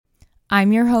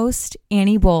I'm your host,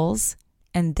 Annie Bowles,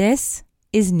 and this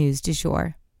is News du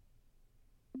Jour.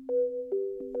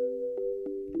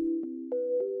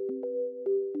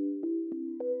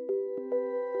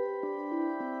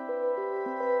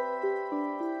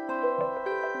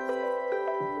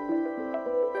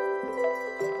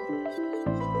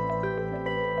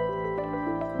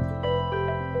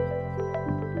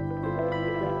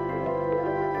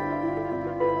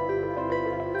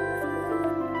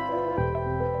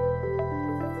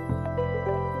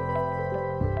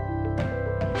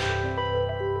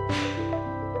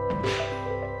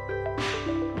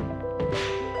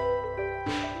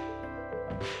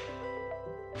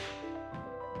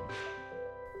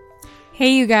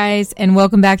 Hey you guys, and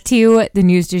welcome back to the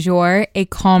News du Jour, a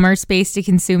calmer space to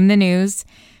consume the news.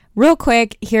 Real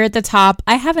quick, here at the top,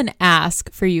 I have an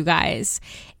ask for you guys.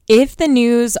 If the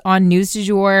news on News du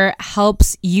Jour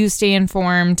helps you stay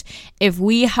informed, if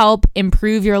we help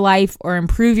improve your life or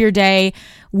improve your day,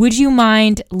 would you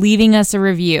mind leaving us a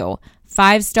review?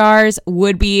 5 stars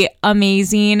would be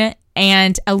amazing.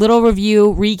 And a little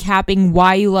review recapping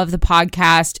why you love the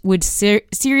podcast would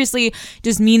seriously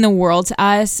just mean the world to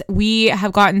us. We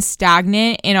have gotten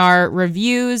stagnant in our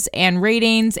reviews and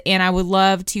ratings, and I would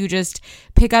love to just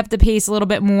pick up the pace a little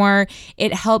bit more.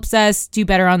 It helps us do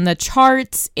better on the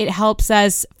charts. It helps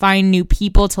us find new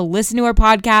people to listen to our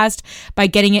podcast by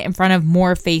getting it in front of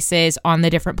more faces on the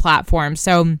different platforms.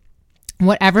 So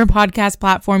whatever podcast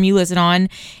platform you listen on,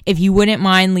 if you wouldn't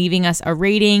mind leaving us a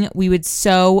rating, we would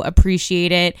so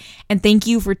appreciate it. And thank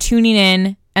you for tuning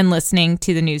in and listening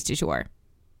to the News du Jour.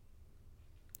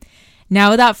 Now,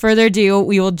 without further ado,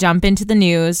 we will jump into the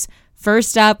news.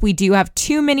 First up, we do have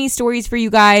 2 mini stories for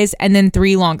you guys and then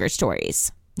 3 longer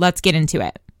stories. Let's get into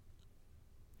it.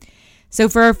 So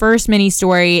for our first mini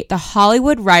story, the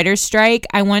Hollywood writers' strike,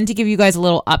 I wanted to give you guys a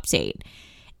little update.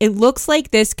 It looks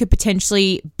like this could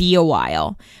potentially be a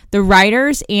while. The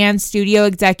writers and studio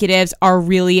executives are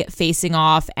really facing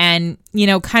off, and,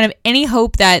 kind of any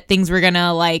hope that things were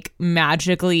gonna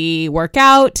magically work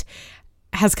out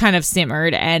has kind of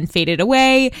simmered and faded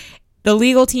away. The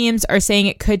legal teams are saying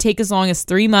it could take as long as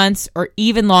 3 months or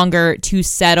even longer to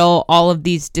settle all of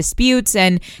these disputes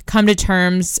and come to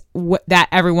terms that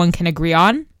everyone can agree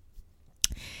on.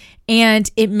 And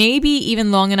it may be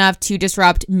even long enough to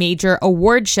disrupt major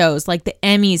award shows like the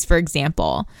Emmys, for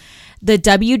example. The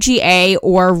WGA,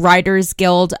 or Writers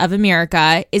Guild of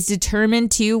America, is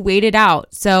determined to wait it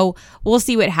out. So we'll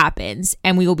see what happens,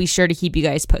 and we will be sure to keep you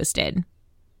guys posted.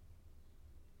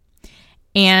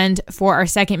 And for our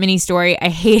second mini story, I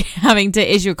hate having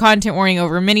to issue a content warning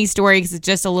over a mini story because it's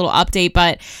just a little update,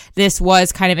 but this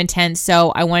was kind of intense.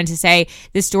 So I wanted to say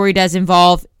this story does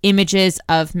involve images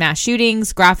of mass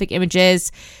shootings, graphic images.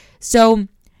 So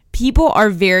people are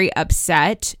very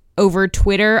upset over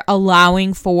Twitter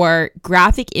allowing for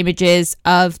graphic images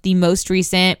of the most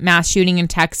recent mass shooting in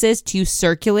Texas to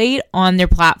circulate on their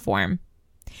platform.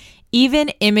 Even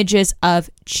images of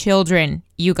children,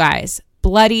 you guys,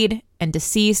 bloodied and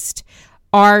deceased,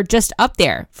 are just up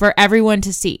there for everyone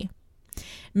to see.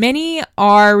 Many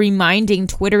are reminding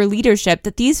Twitter leadership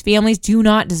that these families do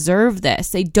not deserve this.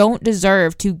 They don't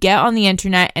deserve to get on the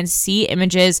internet and see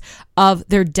images of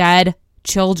their dead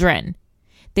children.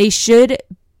 They should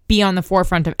be on the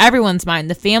forefront of everyone's mind.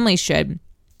 The family should.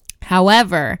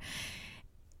 However,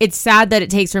 it's sad that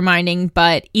it takes reminding,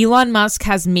 but Elon Musk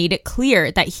has made it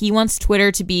clear that he wants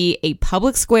Twitter to be a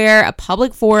public square, a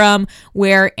public forum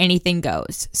where anything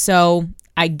goes. So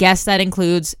I guess that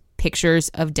includes pictures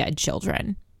of dead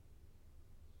children.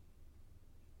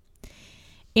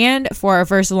 And for our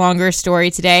first longer story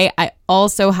today, I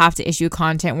also have to issue a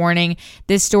content warning.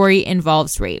 This story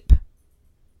involves rape.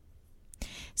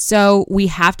 So we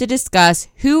have to discuss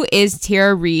who is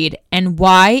Tara Reade and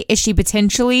why is she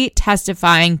potentially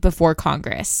testifying before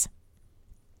Congress.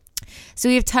 So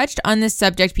we have touched on this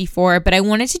subject before, but I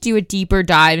wanted to do a deeper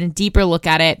dive and a deeper look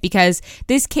at it because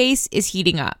this case is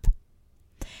heating up.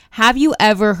 Have you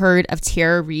ever heard of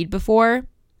Tara Reade before?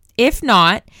 If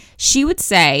not, she would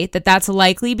say that that's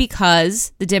likely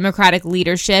because the Democratic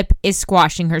leadership is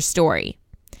squashing her story.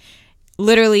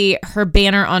 Literally, her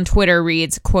banner on Twitter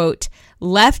reads, quote,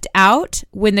 "Left out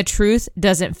when the truth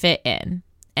doesn't fit in,"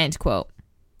 end quote.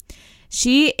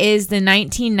 She is the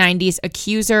 1990s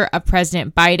accuser of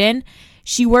President Biden.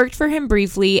 She worked for him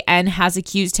briefly and has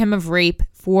accused him of rape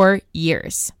for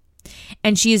years.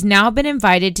 And she has now been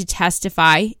invited to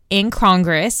testify in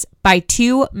Congress by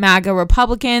 2 MAGA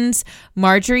Republicans,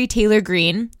 Marjorie Taylor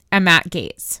Greene and Matt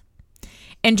Gaetz.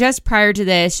 And just prior to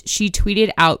this, she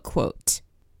tweeted out, quote,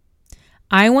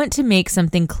 "I want to make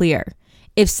something clear.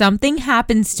 If something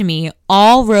happens to me,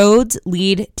 all roads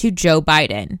lead to Joe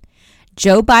Biden.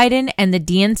 Joe Biden and the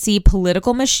DNC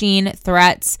political machine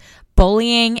threats,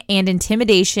 bullying, and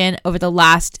intimidation over the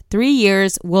last 3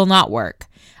 years will not work.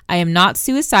 I am not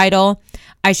suicidal.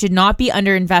 I should not be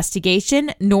under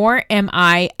investigation, nor am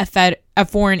I a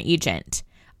foreign agent.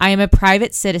 I am a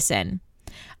private citizen.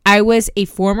 I was a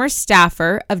former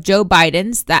staffer of Joe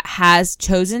Biden's that has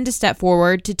chosen to step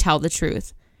forward to tell the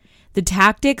truth. The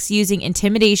tactics using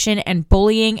intimidation and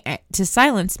bullying to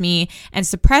silence me and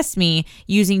suppress me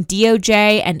using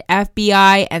DOJ and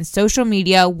FBI and social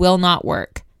media will not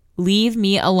work. Leave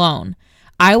me alone.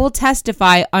 I will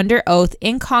testify under oath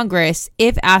in Congress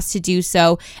if asked to do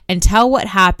so and tell what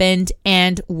happened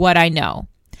and what I know.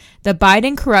 The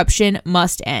Biden corruption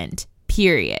must end.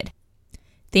 Period.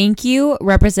 Thank you,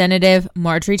 Representative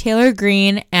Marjorie Taylor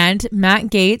Greene and Matt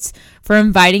Gaetz, for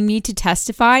inviting me to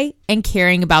testify and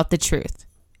caring about the truth.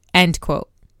 End quote.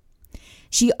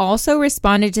 She also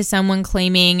responded to someone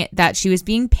claiming that she was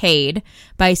being paid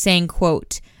by saying,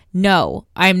 quote, "No,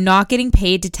 I am not getting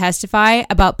paid to testify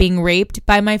about being raped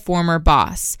by my former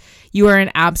boss. You are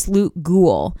an absolute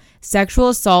ghoul. Sexual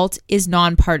assault is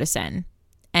nonpartisan."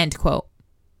 End quote.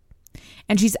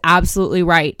 And she's absolutely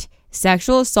right.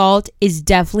 Sexual assault is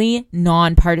definitely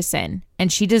nonpartisan, and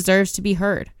she deserves to be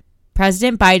heard.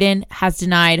 President Biden has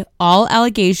denied all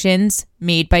allegations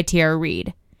made by Tara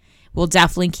Reade. We'll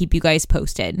definitely keep you guys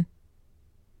posted.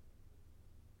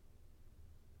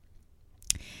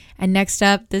 And next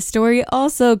up, this story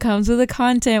also comes with a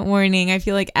content warning. I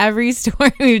feel like every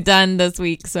story we've done this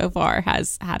week so far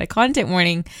has had a content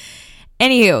warning.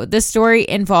 Anywho, this story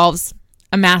involves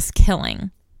a mass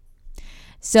killing.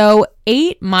 So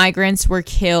 8 migrants were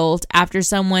killed after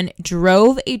someone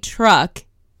drove a truck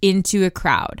into a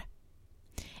crowd.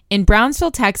 In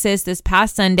Brownsville, Texas, this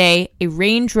past Sunday, a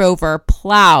Range Rover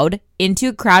plowed into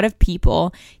a crowd of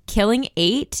people, killing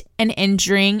 8 and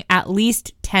injuring at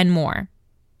least 10 more.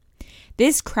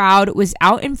 This crowd was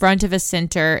out in front of a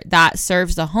center that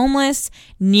serves the homeless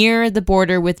near the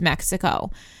border with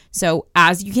Mexico. So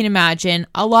as you can imagine,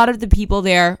 a lot of the people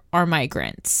there are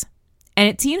migrants. And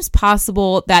it seems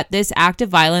possible that this act of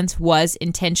violence was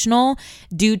intentional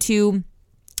due to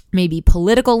maybe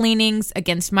political leanings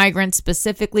against migrants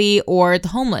specifically, or the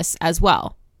homeless as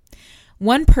well.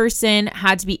 One person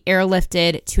had to be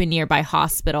airlifted to a nearby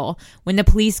hospital. When the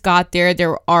police got there, there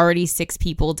were already 6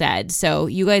 people dead. So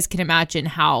you guys can imagine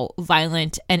how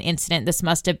violent an incident this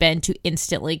must have been to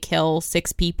instantly kill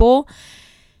 6 people,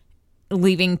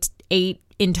 leaving 8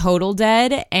 in total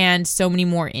dead and so many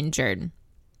more injured.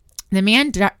 The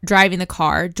man driving the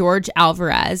car, George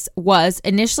Alvarez, was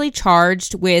initially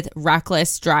charged with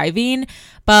reckless driving,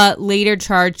 but later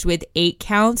charged with 8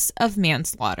 counts of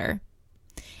manslaughter.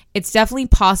 It's definitely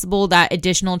possible that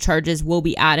additional charges will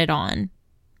be added on.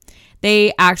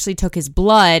 They actually took his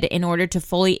blood in order to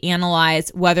fully analyze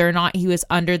whether or not he was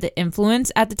under the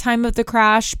influence at the time of the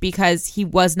crash, because he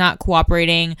was not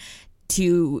cooperating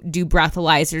to do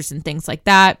breathalyzers and things like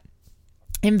that.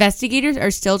 Investigators are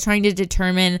still trying to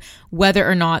determine whether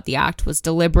or not the act was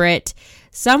deliberate.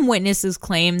 Some witnesses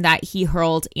claim that he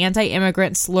hurled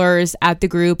anti-immigrant slurs at the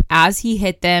group as he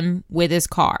hit them with his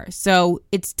car. So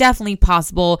it's definitely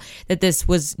possible that this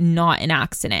was not an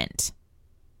accident.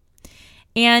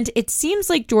 And it seems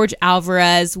like George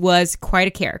Alvarez was quite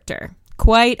a character,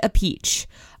 quite a peach.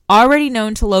 Already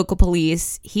known to local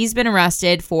police, he's been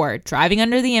arrested for driving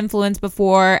under the influence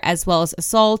before, as well as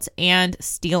assault and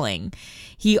stealing.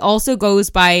 He also goes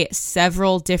by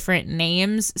several different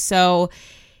names, so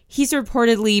he's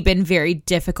reportedly been very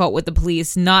difficult with the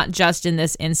police, not just in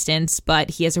this instance,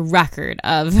 but he has a record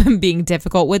of being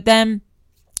difficult with them.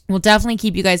 We'll definitely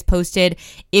keep you guys posted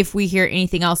if we hear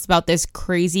anything else about this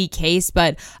crazy case.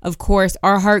 But of course,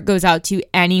 our heart goes out to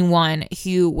anyone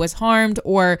who was harmed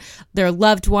or their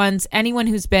loved ones. Anyone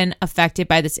who's been affected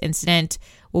by this incident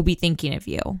will be thinking of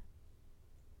you.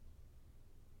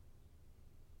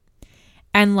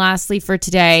 And lastly for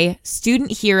today,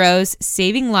 student heroes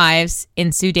saving lives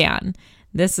in Sudan.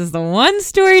 This is the one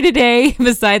story today,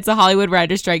 besides the Hollywood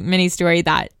writer strike mini story,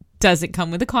 that doesn't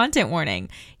come with a content warning.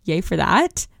 Yay for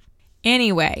that.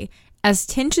 Anyway, as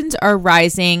tensions are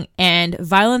rising and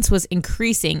violence was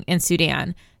increasing in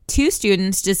Sudan, 2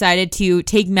 students decided to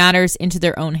take matters into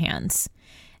their own hands.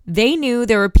 They knew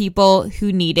there were people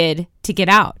who needed to get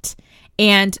out.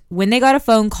 And when they got a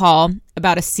phone call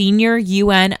about a senior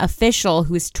UN official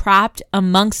who was trapped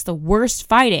amongst the worst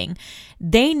fighting,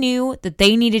 they knew that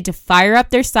they needed to fire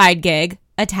up their side gig,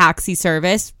 a taxi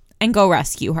service, and go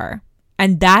rescue her.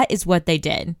 And that is what they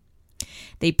did.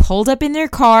 They pulled up in their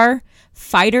car,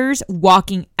 fighters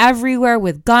walking everywhere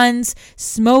with guns,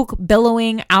 smoke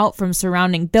billowing out from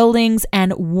surrounding buildings,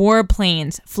 and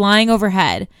warplanes flying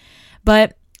overhead.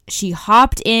 But she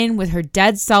hopped in with her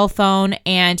dead cell phone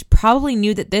and probably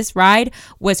knew that this ride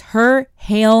was her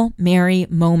Hail Mary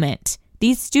moment.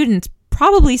 These students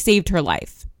probably saved her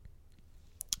life.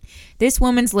 This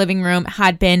woman's living room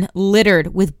had been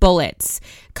littered with bullets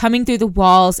coming through the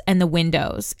walls and the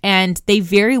windows, and they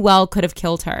very well could have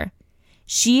killed her.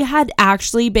 She had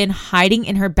actually been hiding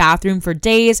in her bathroom for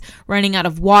days, running out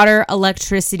of water,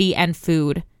 electricity, and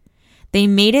food. They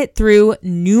made it through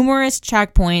numerous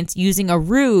checkpoints using a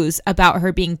ruse about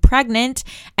her being pregnant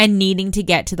and needing to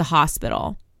get to the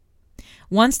hospital.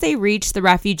 Once they reached the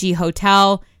refugee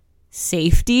hotel,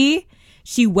 safety,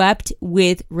 she wept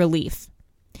with relief.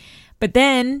 But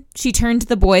then she turned to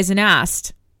the boys and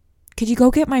asked, "Could you go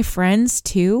get my friends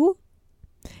too?"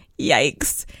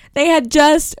 Yikes. They had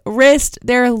just risked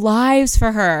their lives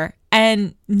for her,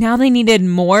 and now they needed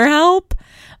more help.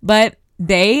 But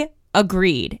they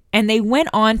agreed, and they went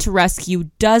on to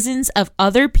rescue dozens of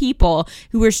other people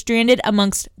who were stranded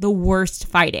amongst the worst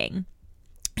fighting.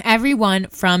 Everyone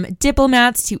from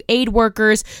diplomats to aid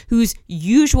workers whose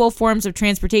usual forms of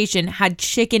transportation had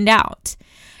chickened out.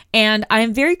 And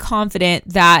I'm very confident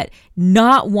that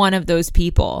not one of those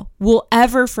people will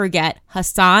ever forget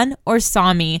Hassan or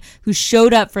Sami, who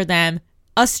showed up for them,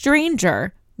 a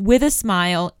stranger, with a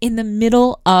smile in the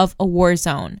middle of a war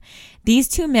zone. These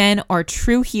two men are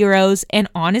true heroes and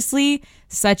honestly,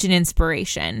 such an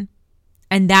inspiration.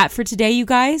 And that for today, you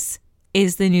guys,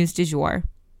 is the news du jour.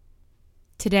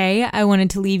 Today, I wanted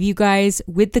to leave you guys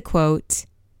with the quote,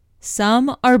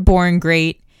 "Some are born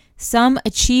great, some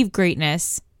achieve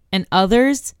greatness, and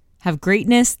others have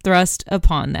greatness thrust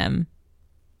upon them."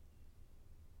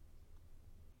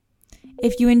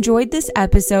 If you enjoyed this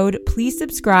episode, please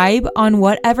subscribe on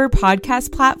whatever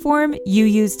podcast platform you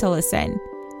use to listen.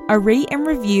 A rate and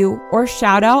review or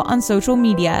shout out on social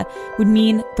media would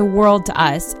mean the world to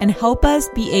us and help us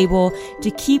be able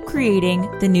to keep creating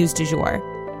the news du jour.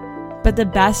 But the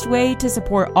best way to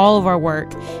support all of our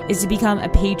work is to become a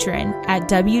patron at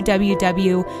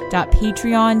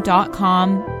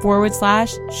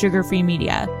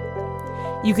www.patreon.com/sugarfreemedia.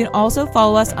 You can also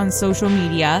follow us on social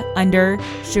media under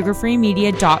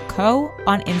sugarfreemedia.co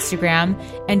on Instagram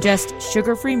and just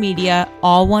sugarfreemedia,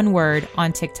 all one word,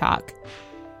 on TikTok.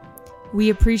 We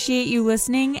appreciate you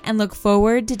listening and look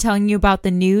forward to telling you about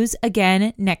the news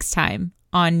again next time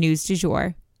on News du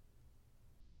Jour.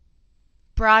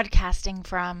 Broadcasting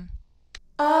from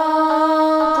Oklahoma.